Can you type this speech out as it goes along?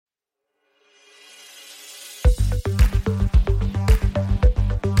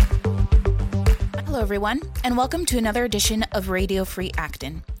everyone, and welcome to another edition of Radio Free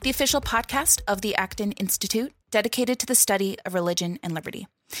Acton, the official podcast of the Acton Institute, dedicated to the study of religion and liberty.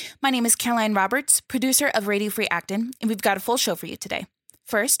 My name is Caroline Roberts, producer of Radio Free Acton, and we've got a full show for you today.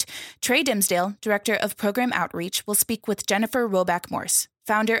 First, Trey Dimsdale, Director of Program Outreach, will speak with Jennifer Roback Morse,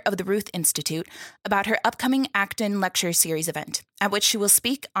 founder of the Ruth Institute, about her upcoming Acton Lecture Series event, at which she will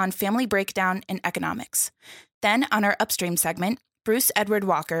speak on family breakdown and economics. Then, on our Upstream segment, Bruce Edward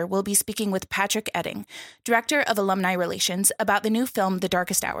Walker will be speaking with Patrick Edding, Director of Alumni Relations, about the new film The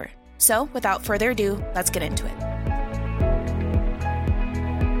Darkest Hour. So, without further ado, let's get into it.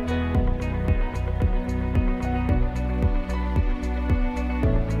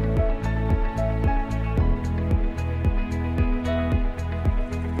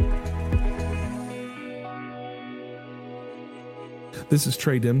 This is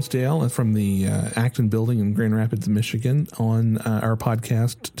Trey Dimsdale from the Acton Building in Grand Rapids, Michigan, on our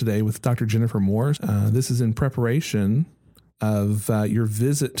podcast today with Dr. Jennifer Morse. This is in preparation of your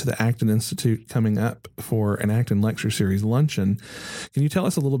visit to the Acton Institute coming up for an Acton Lecture Series luncheon. Can you tell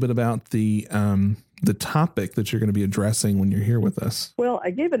us a little bit about the topic that you're going to be addressing when you're here with us? Well, I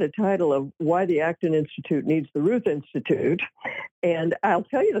gave it a title of Why the Acton Institute Needs the Ruth Institute. And I'll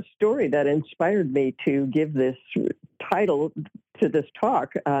tell you the story that inspired me to give this title to this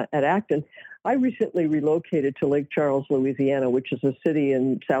talk at Acton. I recently relocated to Lake Charles, Louisiana, which is a city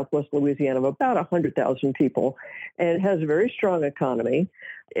in southwest Louisiana of about 100,000 people, and it has a very strong economy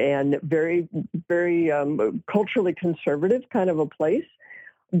and very, very culturally conservative kind of a place.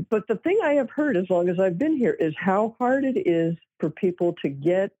 But the thing I have heard as long as I've been here is how hard it is for people to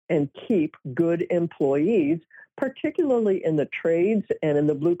get and keep good employees, particularly in the trades and in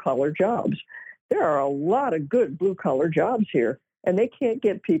the blue-collar jobs. There are a lot of good blue-collar jobs here, and they can't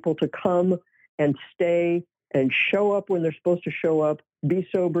get people to come and stay and show up when they're supposed to show up, be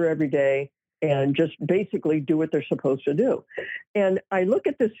sober every day, and just basically do what they're supposed to do. And I look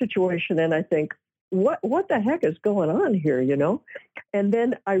at this situation and I think, what the heck is going on here, you know? And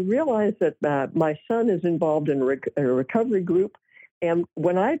then I realized that my son is involved in a recovery group. And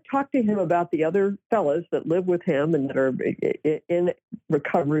when I talk to him about the other fellas that live with him and that are in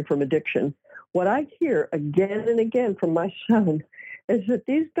recovery from addiction, what I hear again and again from my son is that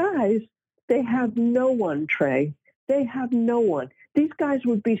these guys, they have no one, Trey. They have no one. These guys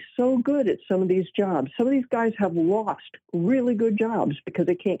would be so good at some of these jobs. Some of these guys have lost really good jobs because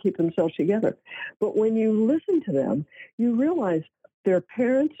they can't keep themselves together. But when you listen to them, you realize their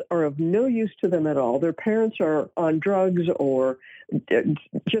parents are of no use to them at all. Their parents are on drugs or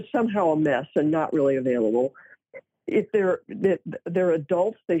just somehow a mess and not really available. If they're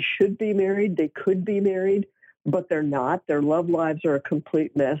adults, they should be married. They could be married, but they're not. Their love lives are a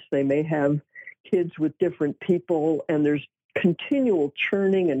complete mess. They may have kids with different people, and there's continual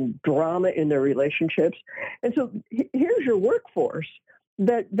churning and drama in their relationships. And so here's your workforce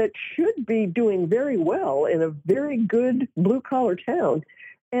that should be doing very well in a very good blue-collar town,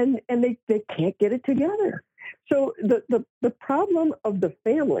 and they can't get it together. So the problem of the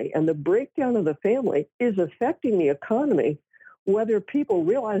family and the breakdown of the family is affecting the economy, whether people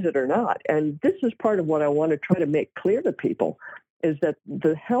realize it or not. And this is part of what I want to try to make clear to people, is that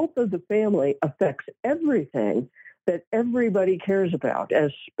the health of the family affects everything that everybody cares about,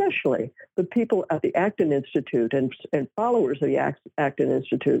 especially the people at the Acton Institute and followers of the Acton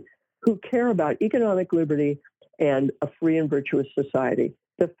Institute who care about economic liberty and a free and virtuous society.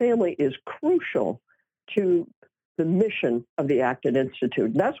 The family is crucial to the mission of the Acton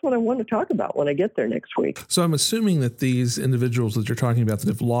Institute. And that's what I want to talk about when I get there next week. So I'm assuming that these individuals that you're talking about that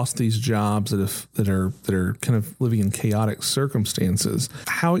have lost these jobs, that are kind of living in chaotic circumstances,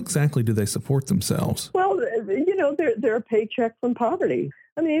 how exactly do they support themselves? Well, you know, they're a paycheck from poverty.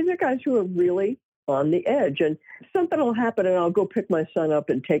 I mean, these are guys who are really on the edge, and something will happen and I'll go pick my son up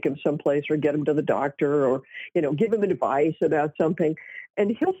and take him someplace or get him to the doctor or, you know, give him advice about something.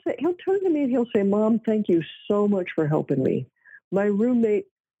 And he'll turn to me and he'll say, "Mom, thank you so much for helping me. My roommate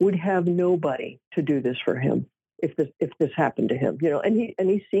would have nobody to do this for him if this happened to him." You know, and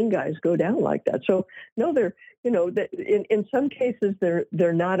he's seen guys go down like that. So no, they're, you know, in some cases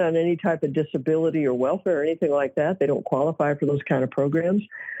they're not on any type of disability or welfare or anything like that. They don't qualify for those kind of programs,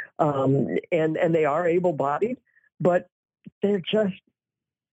 and they are able-bodied, but they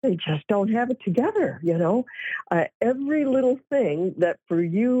just don't have it together, you know. Every little thing that for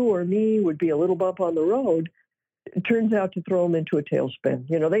you or me would be a little bump on the road, it turns out to throw them into a tailspin.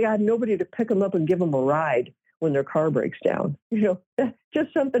 You know, they got nobody to pick them up and give them a ride when their car breaks down. You know,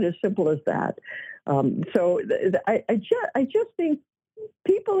 just something as simple as that. So I just think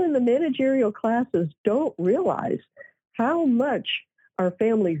people in the managerial classes don't realize how much our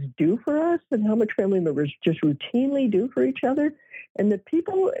families do for us and how much family members just routinely do for each other. And the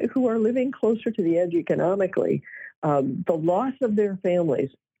people who are living closer to the edge economically, the loss of their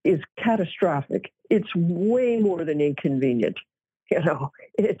families is catastrophic. It's way more than inconvenient.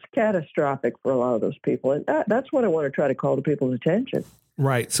 It's catastrophic for a lot of those people. And that's what I want to try to call to people's attention.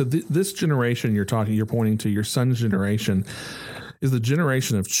 Right. So this generation you're pointing to, your son's generation, is the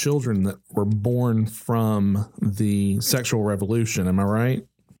generation of children that were born from the sexual revolution. Am I right?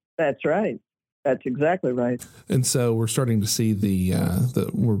 That's right. That's exactly right. And so we're starting to see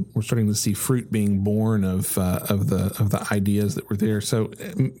we're starting to see fruit being born of the ideas that were there. So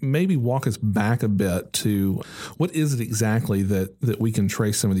maybe walk us back a bit to what is it exactly that we can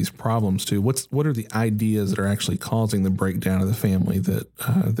trace some of these problems to? What are the ideas that are actually causing the breakdown of the family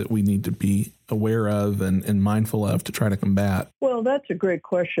that we need to be aware of and mindful of to try to combat? Well, that's a great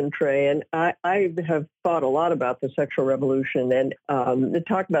question, Trey. And I have thought a lot about the sexual revolution and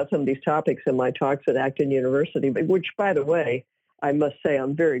talk about some of these topics in my talks at Acton University, which, by the way, I must say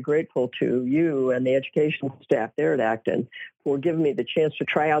I'm very grateful to you and the education staff there at Acton for giving me the chance to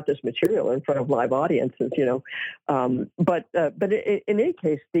try out this material in front of live audiences, But in any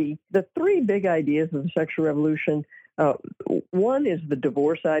case, the three big ideas of the sexual revolution, one is the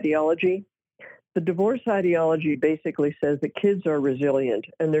divorce ideology. The divorce ideology basically says that kids are resilient,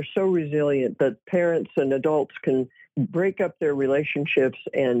 and they're so resilient that parents and adults can break up their relationships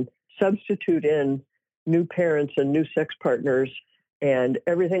and substitute in new parents and new sex partners, and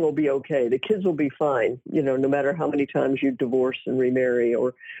everything will be okay. The kids will be fine, no matter how many times you divorce and remarry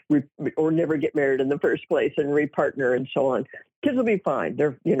or never get married in the first place and repartner and so on. Kids will be fine.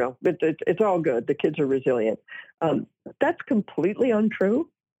 They're, it's all good. The kids are resilient. That's completely untrue.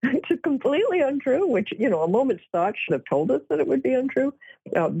 It's completely untrue, which, a moment's thought should have told us that it would be untrue.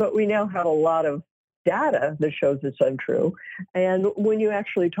 But we now have a lot of data that shows it's untrue. And when you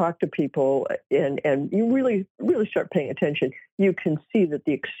actually talk to people and you really, really start paying attention, you can see that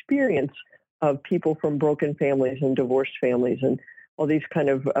the experience of people from broken families and divorced families and all these kind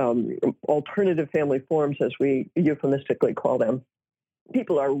of alternative family forms, as we euphemistically call them,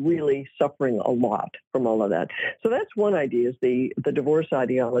 people are really suffering a lot from all of that. So that's one idea, is the divorce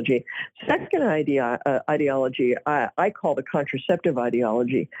ideology. Second ideology, I call the contraceptive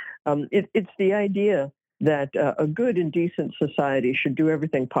ideology. It's the idea that a good and decent society should do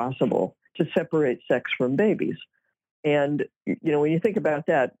everything possible to separate sex from babies. And, when you think about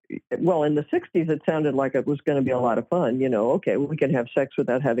that, well, in the 60s, it sounded like it was going to be a lot of fun. Okay, we can have sex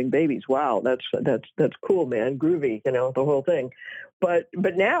without having babies. Wow, that's cool, man, groovy, the whole thing. But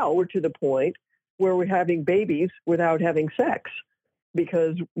now we're to the point where we're having babies without having sex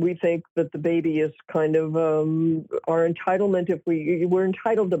because we think that the baby is kind of our entitlement. If we're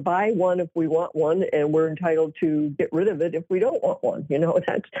entitled to buy one if we want one, and we're entitled to get rid of it if we don't want one.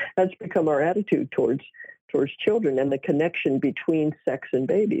 That's become our attitude towards children and the connection between sex and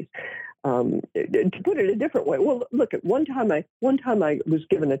babies. To put it a different way, well, look, at one time I was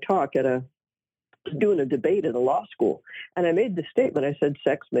given a talk doing a debate at a law school, and I made the statement. I said,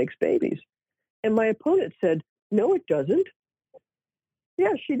 "Sex makes babies," and my opponent said, "No, it doesn't."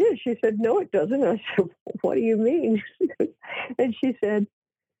 Yeah, she did. She said, "No, it doesn't." And I said, "What do you mean?" And she said,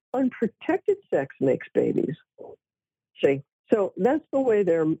 "Unprotected sex makes babies." See. So that's the way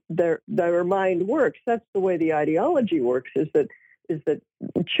their mind works. That's the way the ideology works. Is that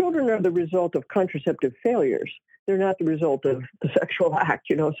children are the result of contraceptive failures. They're not the result of the sexual act.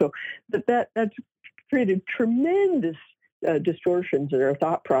 So that's created tremendous distortions in our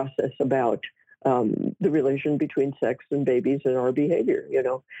thought process about the relation between sex and babies and our behavior.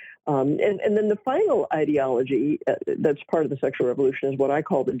 And then the final ideology that's part of the sexual revolution is what I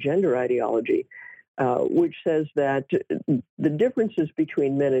call the gender ideology. Which says that the differences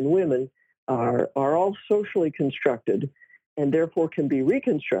between men and women are all socially constructed and therefore can be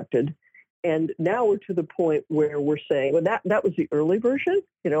reconstructed. And now we're to the point where we're saying, well, that was the early version.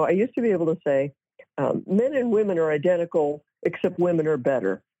 I used to be able to say men and women are identical, except women are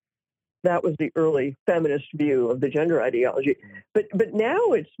better. That was the early feminist view of the gender ideology. But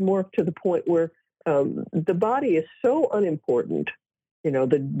now it's morphed to the point where the body is so unimportant.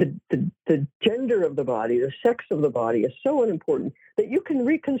 The gender of the body, the sex of the body is so unimportant that you can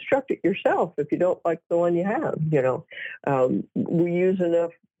reconstruct it yourself if you don't like the one you have. We use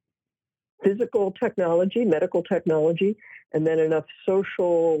enough physical technology, medical technology, and then enough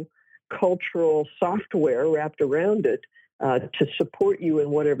social, cultural software wrapped around it to support you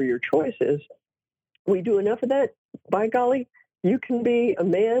in whatever your choice is. We do enough of that, by golly, you can be a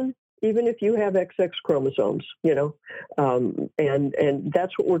man even if you have XX chromosomes, and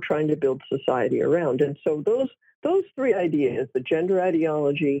that's what we're trying to build society around. And so those three ideas, the gender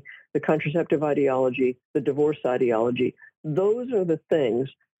ideology, the contraceptive ideology, the divorce ideology, those are the things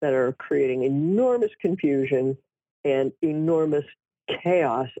that are creating enormous confusion and enormous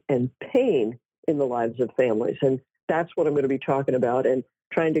chaos and pain in the lives of families. And that's what I'm going to be talking about and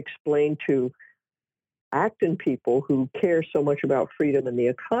trying to explain to Acton people who care so much about freedom and the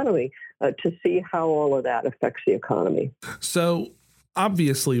economy to see how all of that affects the economy. So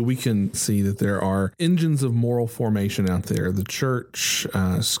obviously, we can see that there are engines of moral formation out there, the church,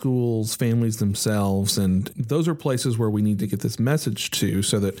 schools, families themselves, and those are places where we need to get this message to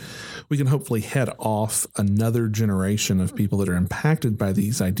so that we can hopefully head off another generation of people that are impacted by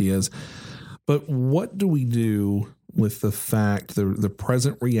these ideas. But what do we do with the fact, the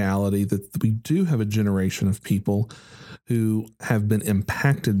present reality that we do have a generation of people who have been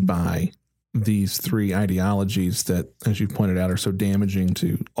impacted by these three ideologies that, as you pointed out, are so damaging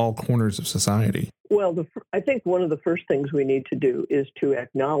to all corners of society? Well, I think one of the first things we need to do is to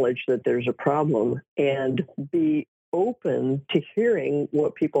acknowledge that there's a problem and be open to hearing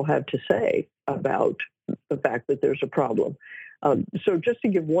what people have to say about the fact that there's a problem. So just to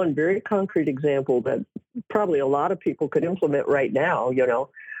give one very concrete example that probably a lot of people could implement right now,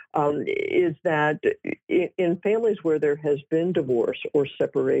 is that in families where there has been divorce or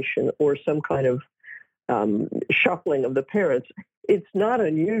separation or some kind of shuffling of the parents, it's not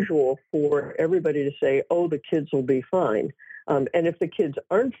unusual for everybody to say, oh, the kids will be fine. And if the kids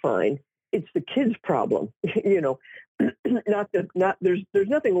aren't fine, it's the kids' problem. There's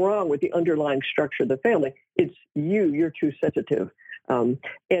nothing wrong with the underlying structure of the family. It's you're too sensitive. And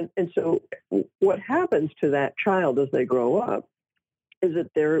so what happens to that child as they grow up is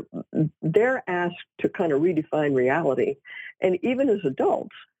that they're asked to kind of redefine reality. And even as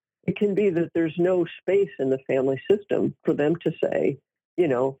adults, it can be that there's no space in the family system for them to say,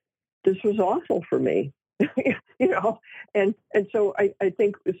 this was awful for me, and so I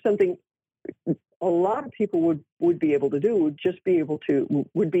think it's something a lot of people would be able to do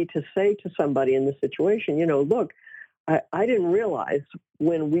would be to say to somebody in the situation, look, I didn't realize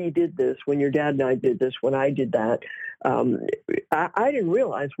when we did this, when your dad and I did this, when I did that, I didn't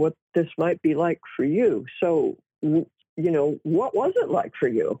realize what this might be like for you. So, what was it like for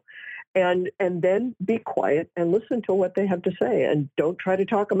you? And then be quiet and listen to what they have to say, and don't try to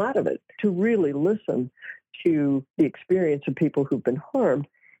talk them out of it. To really listen to the experience of people who've been harmed.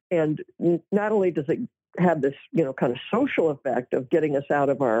 And not only does it have this, kind of social effect of getting us out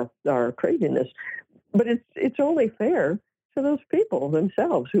of our craziness, but it's only fair to those people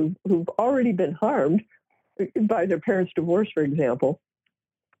themselves who've already been harmed by their parents' divorce, for example.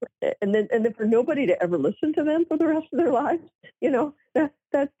 And then for nobody to ever listen to them for the rest of their lives,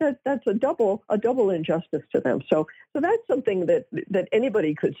 that's a double injustice to them. So that's something that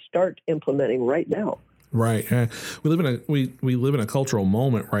anybody could start implementing right now. Right. We live in a cultural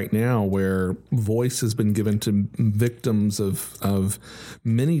moment right now where voice has been given to victims of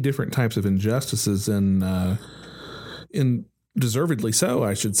many different types of injustices, and deservedly so,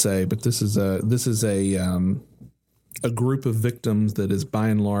 I should say. But this is a group of victims that has by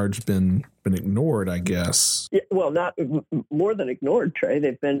and large been ignored, I guess. Yeah, well, not more than ignored, Trey.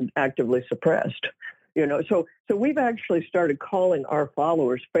 They've been actively suppressed. So we've actually started calling our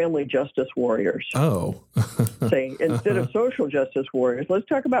followers family justice warriors. Oh. Say, instead of social justice warriors, let's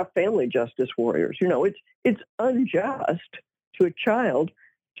talk about family justice warriors. It's unjust to a child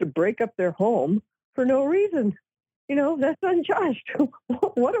to break up their home for no reason. That's unjust.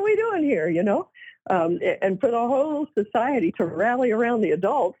 What are we doing here, And for the whole society to rally around the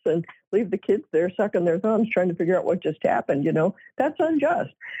adults and leave the kids there sucking their thumbs trying to figure out what just happened, that's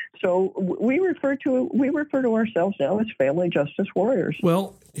unjust. So we refer to ourselves now as family justice warriors.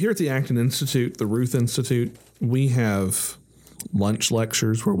 Well, here at the Acton Institute, the Ruth Institute, we have lunch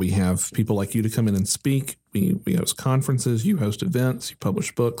lectures where we have people like you to come in and speak. We host conferences, you host events, you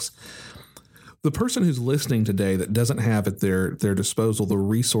publish books. The person who's listening today that doesn't have at their disposal the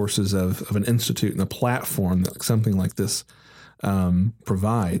resources of an institute and a platform that something like this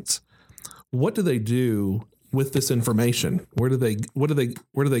provides, what do they do with this information? Where do they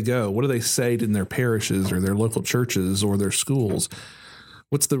go? What do they say in their parishes or their local churches or their schools?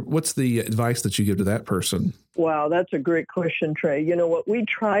 What's the advice that you give to that person? Wow, that's a great question, Trey. You know what? We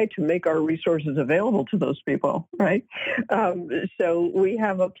try to make our resources available to those people, right? So we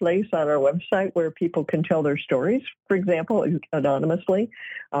have a place on our website where people can tell their stories, for example, anonymously.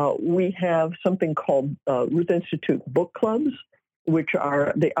 We have something called Ruth Institute book clubs, which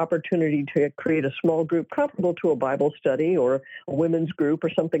are the opportunity to create a small group comparable to a Bible study or a women's group or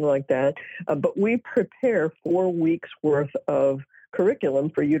something like that. But we prepare 4 weeks worth of curriculum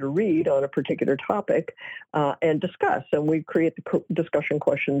for you to read on a particular topic and discuss. And we create the discussion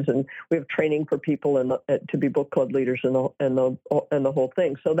questions, and we have training for people to be book club leaders and the whole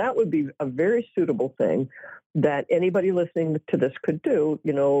thing. So that would be a very suitable thing that anybody listening to this could do.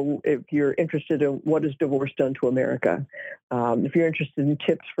 You know, if you're interested in what has divorce done to America, if you're interested in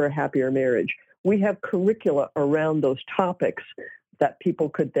tips for a happier marriage, we have curricula around those topics that people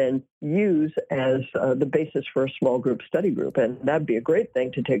could then use as the basis for a small group study group. And that'd be a great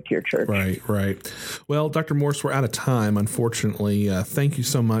thing to take to your church. Right. Well, Dr. Morse, we're out of time, unfortunately. Thank you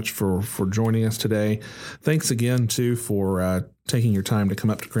so much for joining us today. Thanks again, too, for taking your time to come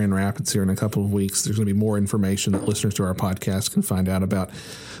up to Grand Rapids here in a couple of weeks. There's going to be more information that listeners to our podcast can find out about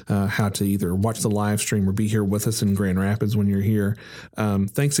how to either watch the live stream or be here with us in Grand Rapids when you're here.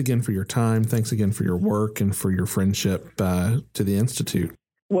 Thanks again for your time. Thanks again for your work and for your friendship to the Institute.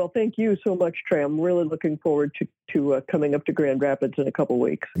 Well, thank you so much, Trey. I'm really looking forward to coming up to Grand Rapids in a couple of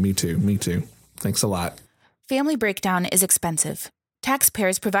weeks. Me too. Thanks a lot. Family breakdown is expensive.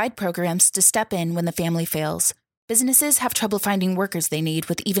 Taxpayers provide programs to step in when the family fails. Businesses have trouble finding workers they need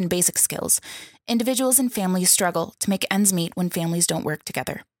with even basic skills. Individuals and families struggle to make ends meet when families don't work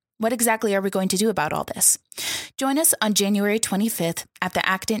together. What exactly are we going to do about all this? Join us on January 25th at the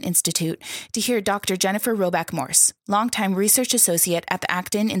Acton Institute to hear Dr. Jennifer Roback Morse, longtime research associate at the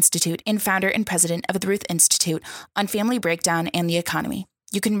Acton Institute and founder and president of the Ruth Institute, on family breakdown and the economy.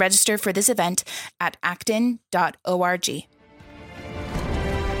 You can register for this event at acton.org. We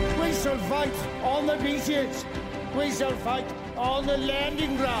shall fight on the beaches. We shall fight on the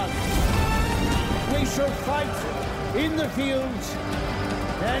landing ground. We shall fight in the fields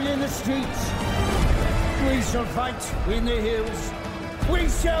and in the streets. We shall fight in the hills. We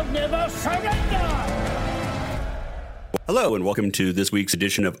shall never surrender. Hello, and welcome to this week's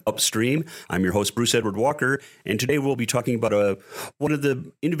edition of Upstream. I'm your host, Bruce Edward Walker, and today we'll be talking about one of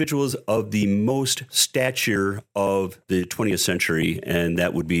the individuals of the most stature of the 20th century, and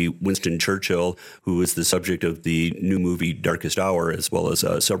that would be Winston Churchill, who is the subject of the new movie Darkest Hour, as well as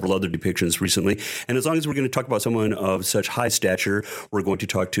several other depictions recently. And as long as we're going to talk about someone of such high stature, we're going to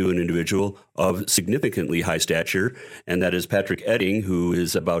talk to an individual of significantly high stature, and that is Patrick Edding, who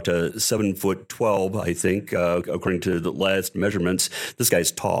is about 7'12", I think, according to the last measurements. This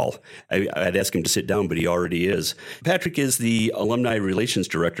guy's tall. I'd ask him to sit down, but he already is. Patrick is the Alumni Relations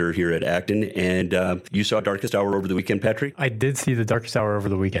Director here at Acton, and you saw Darkest Hour over the weekend, Patrick? I did see The Darkest Hour over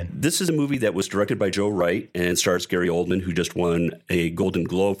the weekend. This is a movie that was directed by Joe Wright and stars Gary Oldman, who just won a Golden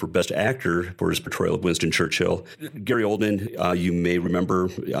Globe for Best Actor for his portrayal of Winston Churchill. Gary Oldman, you may remember,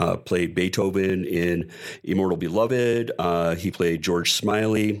 played Beethoven in Immortal Beloved. He played George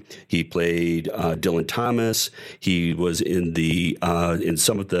Smiley. He played Dylan Thomas. He was in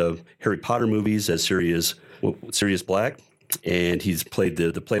some of the Harry Potter movies as Sirius Black. And he's played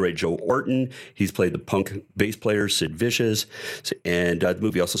the playwright Joe Orton. He's played the punk bass player Sid Vicious. And the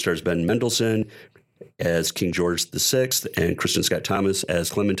movie also stars Ben Mendelsohn as King George VI and Kristen Scott Thomas as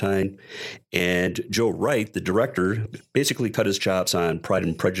Clementine. And Joe Wright, the director, basically cut his chops on Pride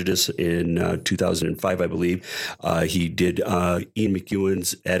and Prejudice in 2005, I believe. He did Ian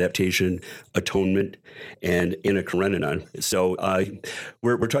McEwan's adaptation, Atonement, and Anna Karenina. So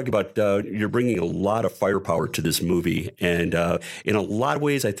we're talking about you're bringing a lot of firepower to this movie. And in a lot of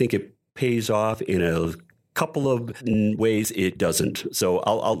ways, I think it pays off. In a couple of ways, it doesn't. So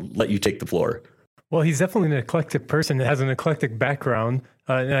I'll let you take the floor. Well, he's definitely an eclectic person that has an eclectic background,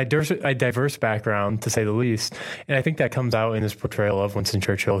 and a diverse background, to say the least. And I think that comes out in his portrayal of Winston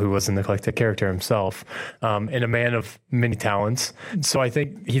Churchill, who was an eclectic character himself, and a man of many talents. So I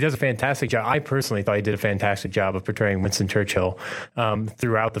think he does a fantastic job. I personally thought he did a fantastic job of portraying Winston Churchill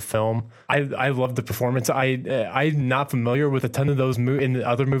throughout the film. I love the performance. I'm not familiar with a ton of those in the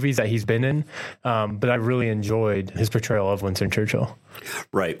other movies that he's been in, but I really enjoyed his portrayal of Winston Churchill.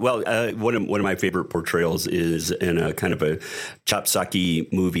 Right. Well, one of my favorite portrayals is in a kind of a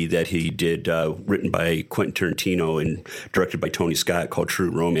chopsocky movie that he did, written by Quentin Tarantino and directed by Tony Scott, called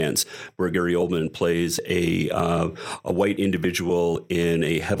True Romance, where Gary Oldman plays a white individual in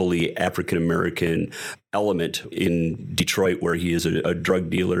a heavily African-American element in Detroit, where he is a drug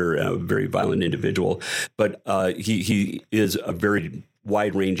dealer, a very violent individual. But he is a very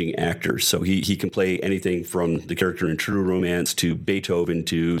wide-ranging actor, so he can play anything from the character in True Romance to Beethoven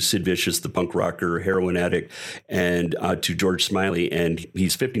to Sid Vicious, the punk rocker, heroin addict, and to George Smiley. And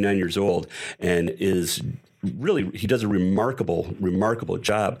he's 59 years old and is he does a remarkable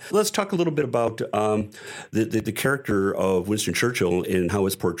job. Let's talk a little bit about the character of Winston Churchill and how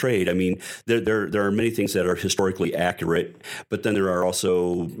it's portrayed. I mean, there are many things that are historically accurate, but then there are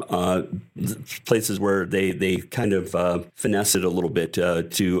also places where they kind of finesse it a little bit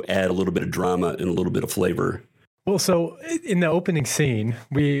to add a little bit of drama and a little bit of flavor. Well, so in the opening scene,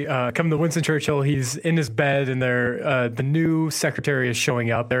 we come to Winston Churchill. He's in his bed, and the new secretary is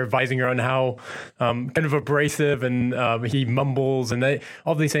showing up. They're advising her on how kind of abrasive, and he mumbles and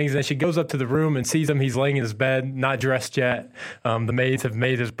all these things. And then she goes up to the room and sees him. He's laying in his bed, not dressed yet. The maids have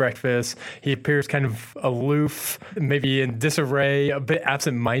made his breakfast. He appears kind of aloof, maybe in disarray, a bit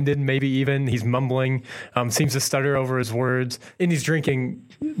absent-minded, maybe even. He's mumbling, seems to stutter over his words, and he's drinking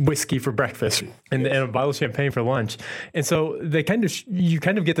whiskey for breakfast and a bottle of champagne for lunch. And so you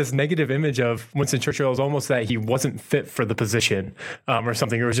kind of get this negative image of Winston Churchill as almost that he wasn't fit for the position or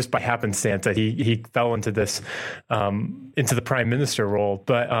something. It was just by happenstance that he fell into this into the prime minister role.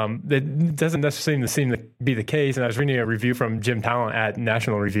 But it doesn't necessarily seem to be the case. And I was reading a review from Jim Talent at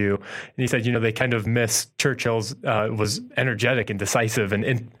National Review, and he said, they kind of miss Churchill's was energetic and decisive,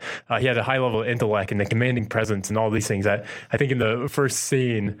 and he had a high level of intellect and a commanding presence, and all these things that I think in the first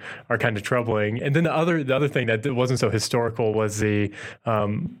scene are kind of troubling. And then the other thing that wasn't so historical was the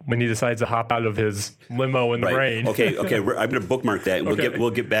when he decides to hop out of his limo in the rain. Okay. I'm going to bookmark that, and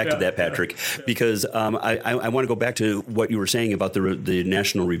we'll get back to that, Patrick, because I want to go back to what you were saying about the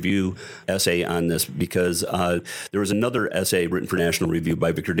National Review essay on this, because there was another essay written for National Review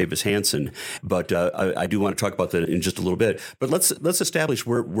by Victor Davis Hanson, but I do want to talk about that in just a little bit. But let's establish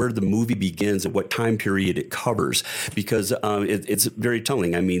where the movie begins and what time period it covers, because it's very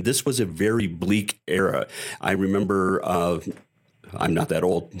telling. I mean, this was a very bleak era. I remember, I'm not that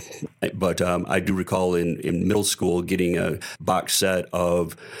old, but I do recall in middle school getting a box set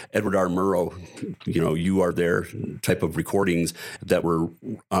of Edward R. Murrow, You Are There type of recordings that were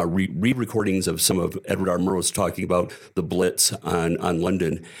re-recordings of some of Edward R. Murrow's talking about the Blitz on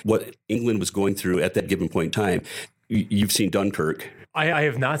London, what England was going through at that given point in time. You've seen Dunkirk. I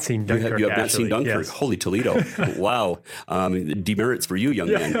have not seen Dunkirk. You have not seen Dunkirk? Yes. Holy Toledo. Wow. Demerits for you,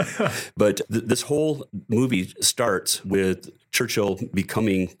 young man. But this whole movie starts with Churchill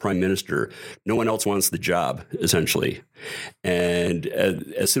becoming prime minister. No one else wants the job, essentially. And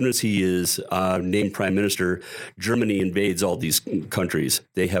as soon as he is named prime minister, Germany invades all these countries.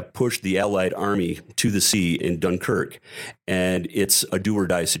 They have pushed the Allied army to the sea in Dunkirk, and it's a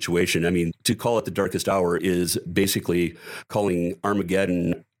do-or-die situation. I mean, to call it the darkest hour is basically calling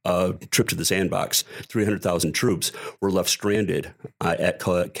Armageddon a trip to the sandbox. 300,000 troops were left stranded at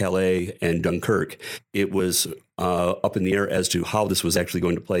Calais and Dunkirk. It was up in the air as to how this was actually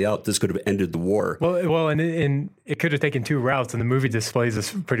going to play out. This could have ended the war. Well, and it could have taken two routes, and the movie displays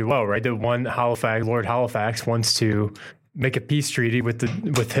this pretty well, right? The one, Lord Halifax wants to make a peace treaty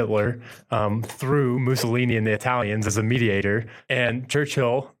with Hitler through Mussolini and the Italians as a mediator, and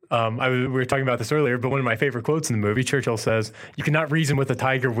Churchill. We were talking about this earlier, but one of my favorite quotes in the movie, Churchill says, "You cannot reason with a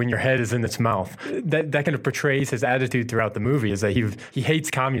tiger when your head is in its mouth." That kind of portrays his attitude throughout the movie, is that he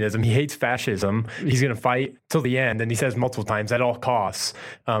hates communism, he hates fascism, he's going to fight till the end, and he says multiple times, at all costs,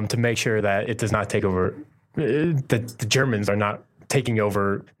 to make sure that it does not take over, that the Germans are not taking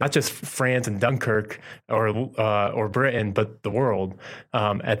over not just France and Dunkirk or Britain, but the world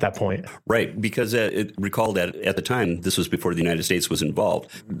at that point. Right, because recall that at the time, this was before the United States was involved.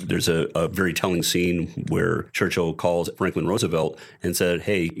 There's a very telling scene where Churchill calls Franklin Roosevelt and said,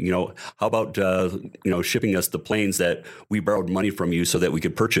 "Hey, how about shipping us the planes that we borrowed money from you so that we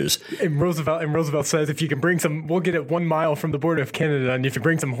could purchase?" And Roosevelt says, "If you can bring some, we'll get it 1 mile from the border of Canada, and if you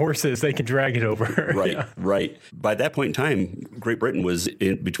bring some horses, they can drag it over." Right, right. By that point in time, Great Britain was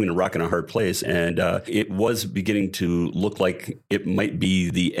in between a rock and a hard place, and it was beginning to look like it might be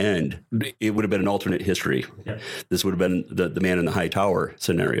the end. It would have been an alternate history. Yeah. This would have been the man in the high tower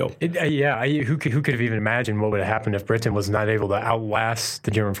scenario. Who could have even imagined what would have happened if Britain was not able to outlast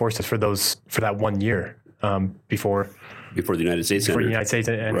the German forces for that 1 year before the United States entered. The United States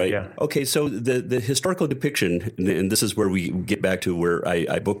entered, right. Yeah. Okay, so the historical depiction, and this is where we get back to where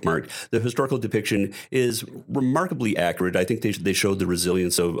I bookmarked, the historical depiction is remarkably accurate. I think they showed the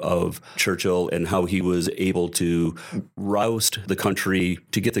resilience of Churchill and how he was able to roust the country,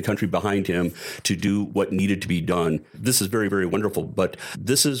 to get the country behind him, to do what needed to be done. This is very, very wonderful. But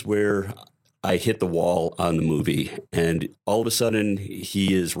this is where I hit the wall on the movie, and all of a sudden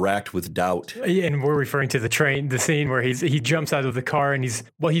he is racked with doubt. And we're referring to the scene where he jumps out of the car, and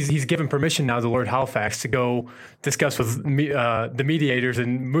he's given permission now to Lord Halifax to go discuss with the mediators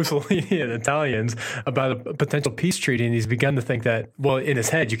and Mussolini and Italians about a potential peace treaty. And he's begun to think that, well, in his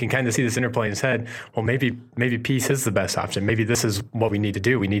head, you can kind of see this interplay in his head. Well, maybe peace is the best option. Maybe this is what we need to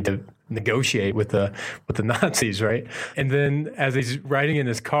do. We need to negotiate with the Nazis, right? And then as he's riding in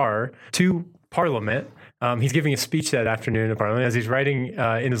his car to Parliament, he's giving a speech that afternoon in Parliament. As he's riding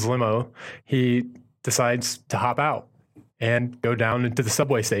in his limo, he decides to hop out and go down into the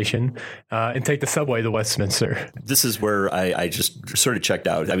subway station and take the subway to Westminster. This is where I just sort of checked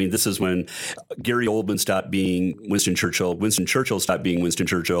out. I mean, this is when Gary Oldman stopped being Winston Churchill. Winston Churchill stopped being Winston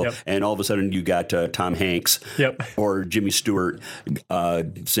Churchill. Yep. And all of a sudden you got Tom Hanks or Jimmy Stewart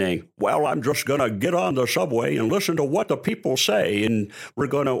saying, well, I'm just going to get on the subway and listen to what the people say. And we're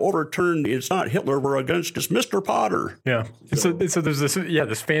going to overturn, it's not Hitler we're against, it's Mr. Potter. Yeah. So there's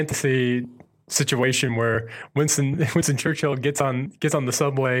this fantasy situation where Winston Churchill gets on the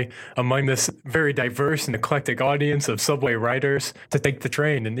subway among this very diverse and eclectic audience of subway riders to take the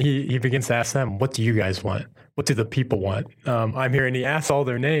train, and he begins to ask them, what do you guys want? What do the people want? I'm here, and he asks all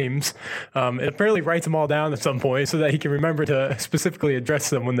their names, and apparently writes them all down at some point so that he can remember to specifically address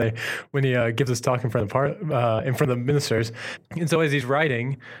them when he gives his talk in front of ministers. And so as he's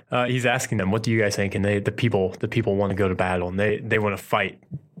writing, he's asking them, what do you guys think? And the people want to go to battle, and they want to fight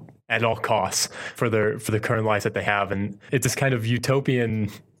at all costs for the current life that they have. And it's this kind of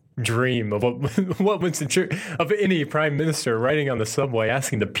utopian dream of what Winston Churchill, of any prime minister writing on the subway,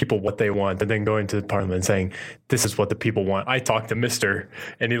 asking the people what they want, and then going to Parliament and saying, this is what the people want. I talked to Mr.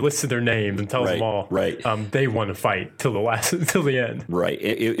 and he listed their names and tells them all, they want to fight till the end. Right.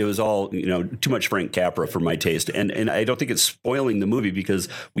 It was all, too much Frank Capra for my taste. And I don't think it's spoiling the movie, because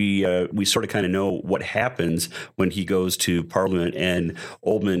we sort of kind of know what happens when he goes to Parliament and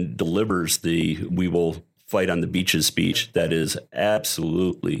Oldman delivers the "we will fight on the beaches" speech that is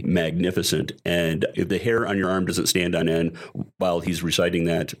absolutely magnificent. And if the hair on your arm doesn't stand on end while he's reciting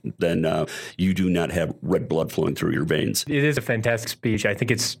that, then you do not have red blood flowing through your veins. It is a fantastic speech. I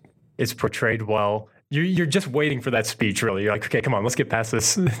think it's portrayed well. You're just waiting for that speech, really. You're like, okay, come on, let's get past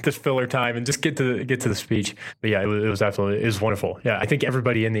this filler time and just get to the speech. But yeah, it was wonderful. Yeah, I think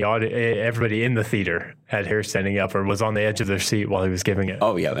everybody in the theater had hair standing up or was on the edge of their seat while he was giving it.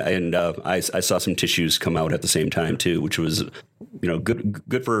 Oh yeah, and I saw some tissues come out at the same time too, which was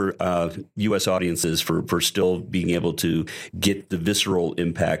good for U.S. audiences for still being able to get the visceral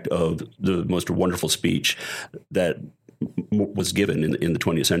impact of the most wonderful speech that was given in the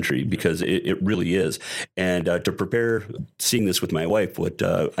 20th century, because it really is. And to prepare seeing this with my wife, what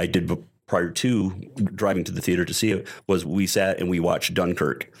I did prior to driving to the theater to see it was we sat and we watched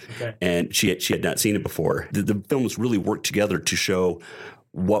Dunkirk. Okay. And she had not seen it before. The films really worked together to show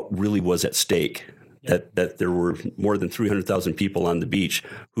what really was at stake. That there were more than 300,000 people on the beach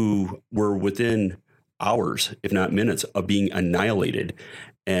who were within hours, if not minutes, of being annihilated.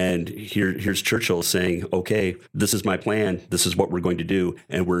 And here's Churchill saying, okay, this is my plan. This is what we're going to do.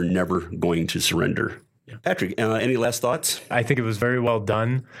 And we're never going to surrender. Yeah. Patrick, any last thoughts? I think it was very well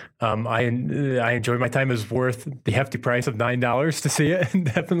done. I enjoyed my time. It was worth the hefty price of $9 to see it,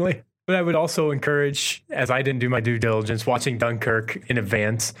 definitely. But I would also encourage, as I didn't do my due diligence, watching Dunkirk in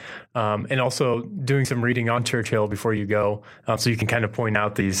advance, and also doing some reading on Churchill before you go, so you can kind of point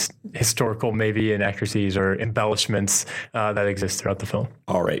out these historical maybe inaccuracies or embellishments that exist throughout the film.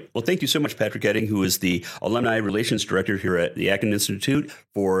 All right. Well, thank you so much, Patrick Edding, who is the Alumni Relations Director here at the Acton Institute.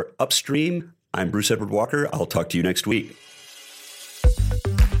 For Upstream, I'm Bruce Edward Walker. I'll talk to you next week.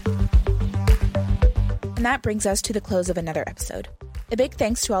 And that brings us to the close of another episode. A big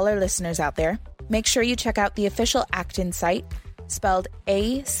thanks to all our listeners out there. Make sure you check out the official Acton site, spelled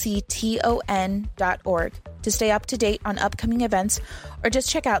acton.org, to stay up to date on upcoming events or just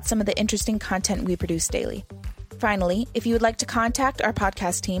check out some of the interesting content we produce daily. Finally, if you would like to contact our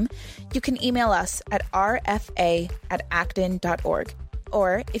podcast team, you can email us at rfa@acton.org.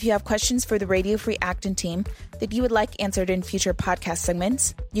 Or if you have questions for the Radio Free Acton team that you would like answered in future podcast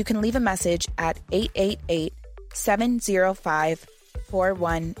segments, you can leave a message at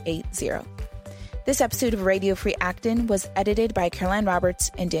 888-705-4180. This episode of Radio Free Acton was edited by Caroline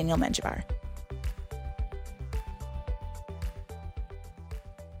Roberts and Daniel Menjivar.